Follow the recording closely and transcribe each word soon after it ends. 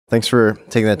thanks for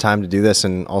taking the time to do this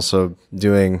and also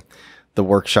doing the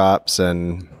workshops.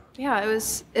 And yeah,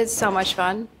 it's so much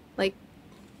fun. Like,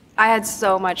 I had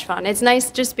so much fun. It's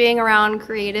nice just being around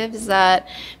creatives that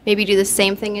maybe do the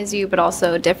same thing as you, but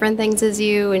also different things as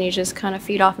you, and you just kind of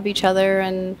feed off of each other.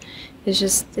 And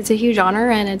it's a huge honor,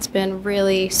 and it's been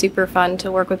really super fun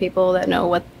to work with people that know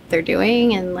what they're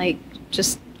doing and like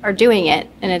just are doing it.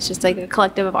 And it's just like a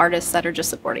collective of artists that are just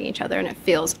supporting each other, and it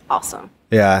feels awesome.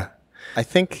 Yeah. I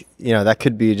think, that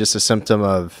could be just a symptom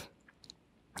of,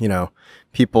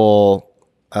 people,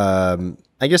 I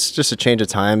guess just a change of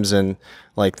times and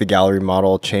like the gallery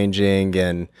model changing,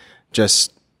 and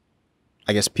just,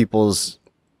 I guess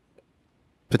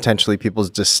potentially people's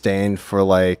disdain for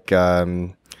like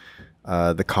the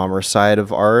commerce side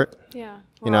of art. Yeah.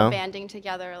 We're all banding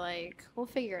together, like, we'll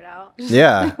figure it out.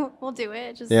 Yeah. We'll do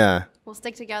it. We'll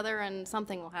stick together and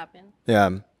something will happen. Yeah.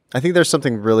 I think there's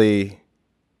something really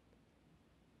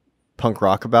punk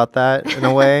rock about that in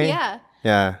a way. Yeah.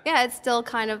 Yeah. Yeah, it's still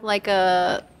kind of like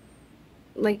a,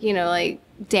 like, like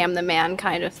damn the man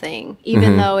kind of thing.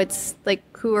 Even though it's like,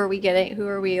 who are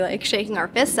we like shaking our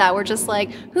fists at? We're just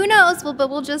like, who knows? But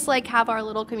we'll just like have our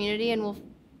little community and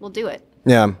we'll do it.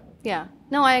 Yeah. Yeah.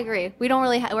 No, I agree. We don't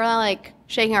really, we're not like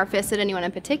shaking our fists at anyone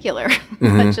in particular,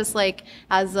 but just like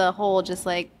as a whole, just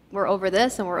like we're over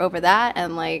this and we're over that.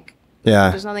 And like,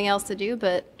 there's nothing else to do,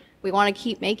 but we want to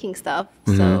keep making stuff.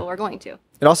 So we're going to.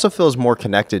 It also feels more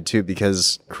connected too,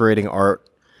 because creating art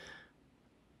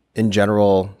in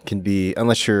general can be,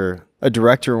 unless you're a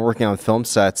director and working on film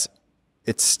sets,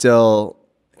 it still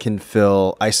can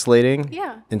feel isolating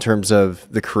in terms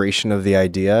of the creation of the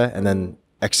idea and then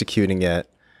executing it.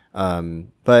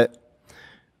 But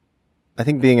I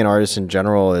think being an artist in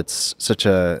general, it's such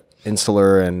a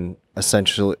insular and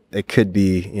essentially it could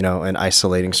be, an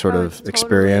isolating sort of totally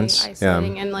experience.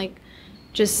 Isolating and like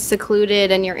just secluded,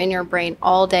 and you're in your brain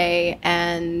all day.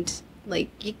 And like,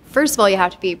 first of all, you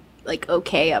have to be like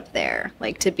okay up there,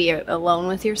 like to be alone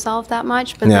with yourself that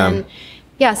much. But then,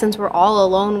 since we're all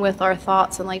alone with our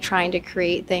thoughts and like trying to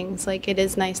create things, like it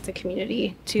is nice the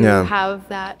community to have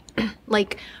that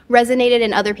like resonated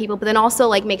in other people, but then also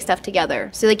like make stuff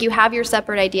together. So like you have your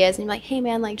separate ideas and you're like, hey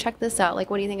man, like check this out. Like,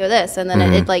 what do you think of this? And then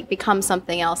it like becomes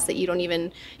something else that you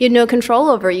had no control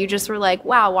over. You just were like,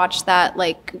 wow, watch that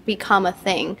like become a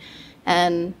thing.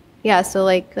 And so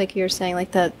like you're saying,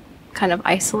 like that kind of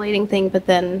isolating thing, but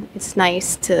then it's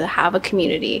nice to have a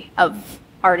community of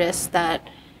artists that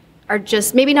are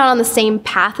just maybe not on the same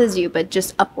path as you, but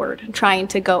just upward, trying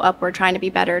to go upward, trying to be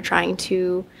better, trying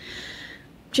to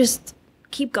just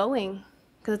keep going,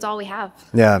 because it's all we have.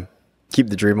 Yeah. Keep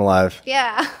the dream alive.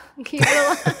 Yeah. Keep it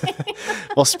alive.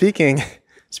 Well, speaking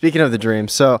of the dream,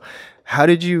 so how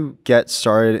did you get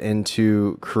started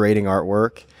into creating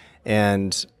artwork,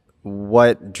 and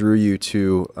what drew you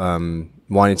to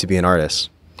wanting to be an artist?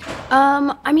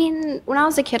 I mean, when I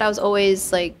was a kid, I was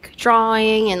always like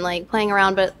drawing and like playing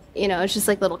around, but it's just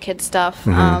like little kid stuff.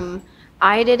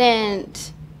 I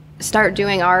didn't start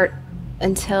doing art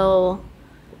until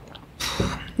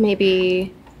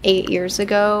maybe 8 years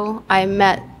ago. I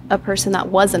met a person that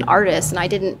was an artist, and I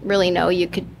didn't really know you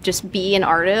could just be an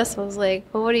artist. I was like,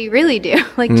 well, what do you really do?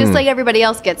 Like, just like everybody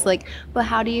else gets like, well,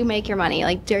 how do you make your money?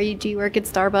 Like, do you work at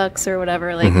Starbucks or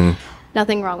whatever? Like,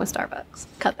 nothing wrong with Starbucks.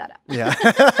 Cut that out.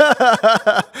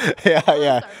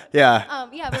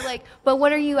 Yeah. But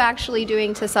what are you actually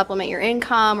doing to supplement your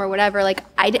income or whatever? Like,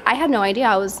 I had no idea.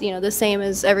 I was, the same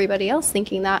as everybody else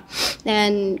thinking that.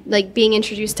 And like being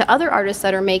introduced to other artists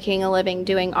that are making a living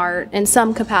doing art in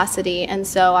some capacity. And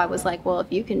so I was like, well,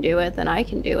 if you can do it, then I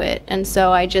can do it. And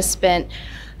so I just spent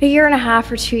a year and a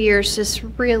half or 2 years just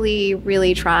really,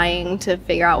 really trying to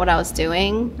figure out what I was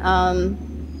doing.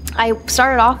 I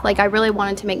started off like I really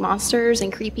wanted to make monsters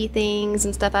and creepy things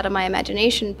and stuff out of my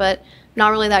imagination, but not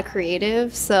really that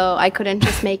creative, so I couldn't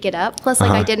just make it up. Plus,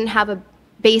 like I didn't have a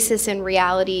basis in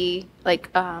reality, like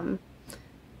I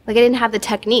didn't have the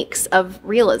techniques of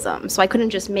realism, so I couldn't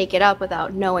just make it up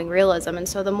without knowing realism. And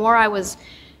so the more I was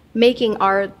making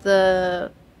art,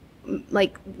 the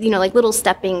like little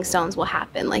stepping stones will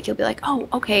happen. Like you'll be like, oh,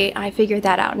 okay, I figured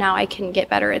that out. Now I can get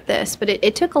better at this. But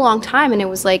it took a long time, and it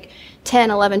was like 10,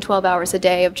 11, 12 hours a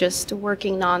day of just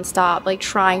working nonstop, like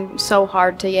trying so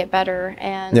hard to get better.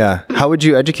 And how would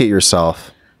you educate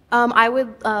yourself? I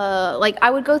would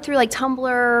go through like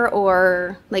Tumblr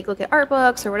or like look at art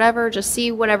books or whatever, just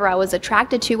see whatever I was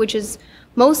attracted to, which is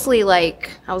mostly like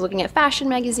I was looking at fashion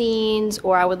magazines,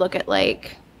 or I would look at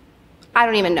like I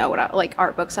don't even know what like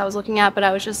art books I was looking at, but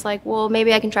I was just like, well,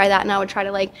 maybe I can try that. And I would try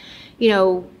to like, you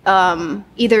know,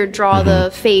 either draw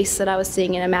the face that I was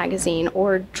seeing in a magazine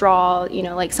or draw, you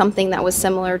know, like something that was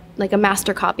similar, like a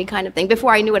master copy kind of thing.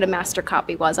 Before I knew what a master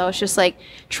copy was, I was just like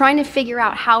trying to figure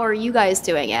out how are you guys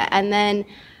doing it. And then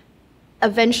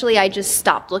eventually I just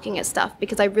stopped looking at stuff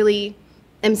because I really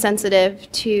am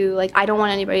sensitive to, like, I don't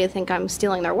want anybody to think I'm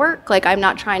stealing their work. Like, I'm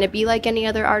not trying to be like any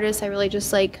other artist. I really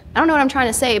just, like, I don't know what I'm trying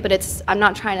to say, but I'm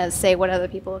not trying to say what other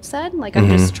people have said. Like, I'm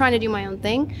just trying to do my own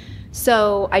thing.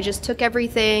 So I just took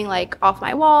everything, like, off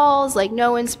my walls, like,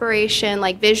 no inspiration,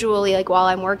 like, visually, like, while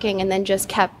I'm working, and then just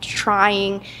kept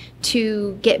trying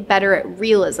to get better at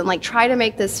realism. Like, try to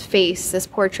make this face, this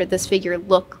portrait, this figure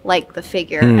look like the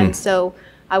figure. And so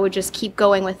I would just keep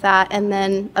going with that. And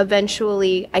then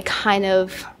eventually I kind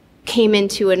of came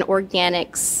into an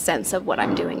organic sense of what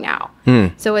I'm doing now.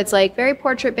 So it's like very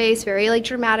portrait based, very like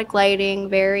dramatic lighting,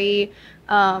 very,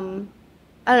 I don't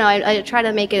know, I try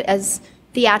to make it as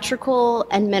theatrical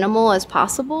and minimal as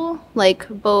possible. Like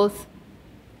both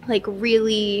like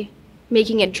really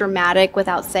making it dramatic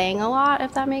without saying a lot,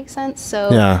 if that makes sense. So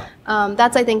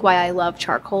that's, I think, why I love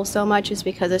charcoal so much, is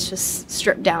because it's just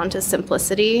stripped down to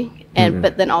simplicity. And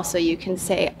but then also you can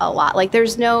say a lot. Like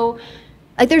there's no,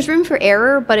 like there's room for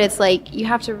error, but it's like you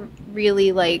have to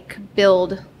really like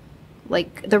build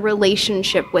like the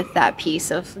relationship with that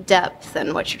piece of depth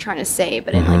and what you're trying to say,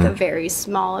 but in like a very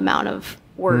small amount of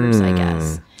words, I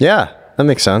guess. Yeah, that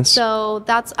makes sense. So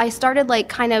I started like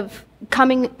kind of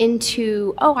coming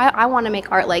into, I want to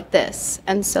make art like this.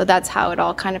 And so that's how it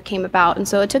all kind of came about. And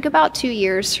so it took about 2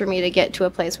 years for me to get to a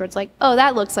place where it's like, oh,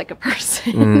 that looks like a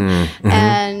person.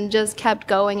 And just kept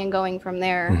going and going from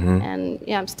there. And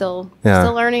yeah, I'm still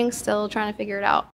learning, still trying to figure it out.